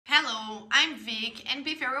Hello, I'm Vic and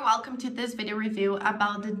be very welcome to this video review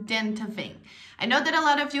about the Dentavim. I know that a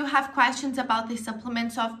lot of you have questions about this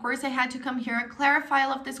supplement, so of course I had to come here, clarify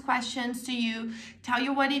all of these questions to you, tell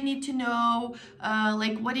you what you need to know,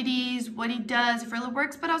 like what it is, what it does, if it really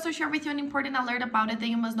works, but also share with you an important alert about it that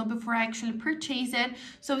you must know before I actually purchase it,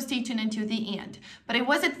 so stay tuned until the end. But I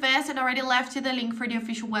was advanced and already left you the link for the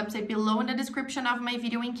official website below in the description of my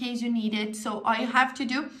video in case you need it, so all you have to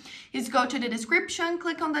do is go to the description,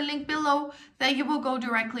 click on the link below, then you will go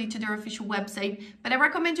directly to their official website. But I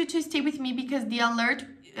recommend you to stay with me because the alert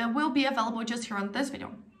will be available just here on this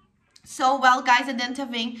video. So, well, guys, a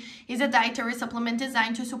Dentavim is a dietary supplement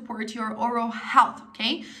designed to support your oral health,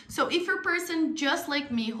 okay? So if you're a person just like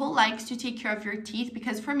me who likes to take care of your teeth,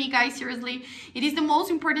 because for me, guys, seriously, it is the most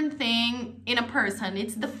important thing in a person.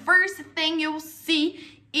 It's the first thing you'll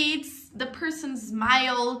see. It's the person's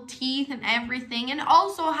smile, teeth, and everything. And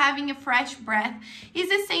also having a fresh breath is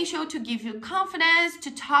essential to give you confidence,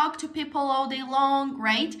 to talk to people all day long,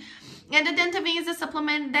 right? And the Dentavim is a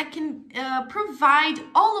supplement that can provide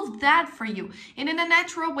all of that for you. And in a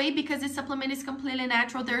natural way, because this supplement is completely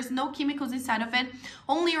natural. There's no chemicals inside of it.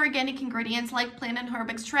 Only organic ingredients like plant and herb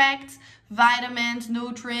extracts, vitamins,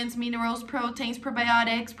 nutrients, minerals, proteins,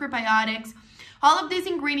 probiotics, prebiotics. All of these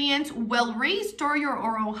ingredients will restore your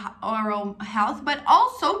oral health, but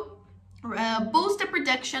also boost the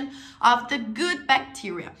production of the good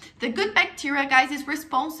bacteria. The good bacteria, guys, is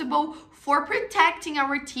responsible for protecting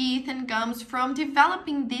our teeth and gums from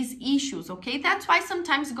developing these issues, okay? That's why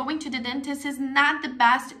sometimes going to the dentist is not the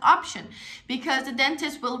best option, because the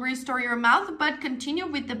dentist will restore your mouth but continue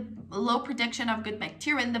with the low production of good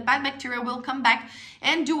bacteria, and the bad bacteria will come back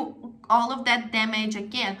and do all of that damage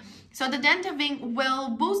again. So the Dentavim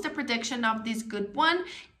will boost the production of this good one,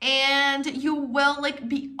 and you will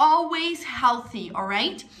be always healthy, all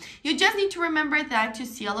right? You just need to remember that to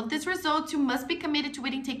see all of these results, you must be committed to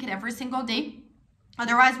it and take it every single day.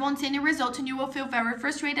 Otherwise, won't see any results and you will feel very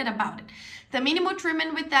frustrated about it. The minimal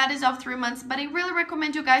treatment with that is of 3 months, but I really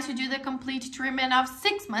recommend you guys to do the complete treatment of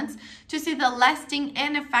 6 months to see the lasting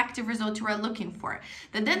and effective results you are looking for.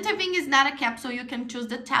 The Dentavim is not a capsule. You can choose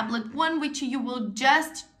the tablet one, which you will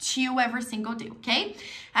just chew every single day, okay?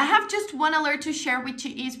 I have just one alert to share with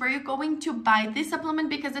you is where you're going to buy this supplement,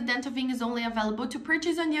 because the Dentavim is only available to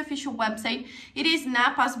purchase on the official website. It is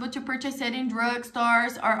not possible to purchase it in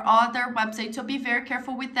drugstores or other websites, so be very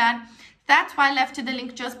careful with that. That's why I left you the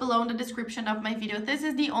link just below in the description of my video. This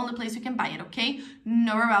is the only place you can buy it, okay?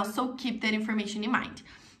 Nowhere else, so keep that information in mind.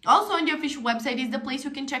 Also on the official website is the place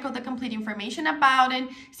you can check out the complete information about it,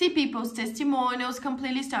 see people's testimonials,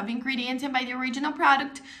 complete list of ingredients, and buy the original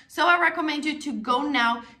product. So I recommend you to go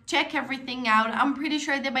now, check everything out. I'm pretty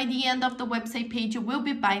sure that by the end of the website page, you will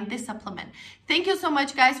be buying this supplement. Thank you so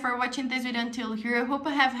much, guys, for watching this video until here. I hope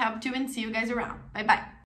I have helped you and see you guys around. Bye-bye.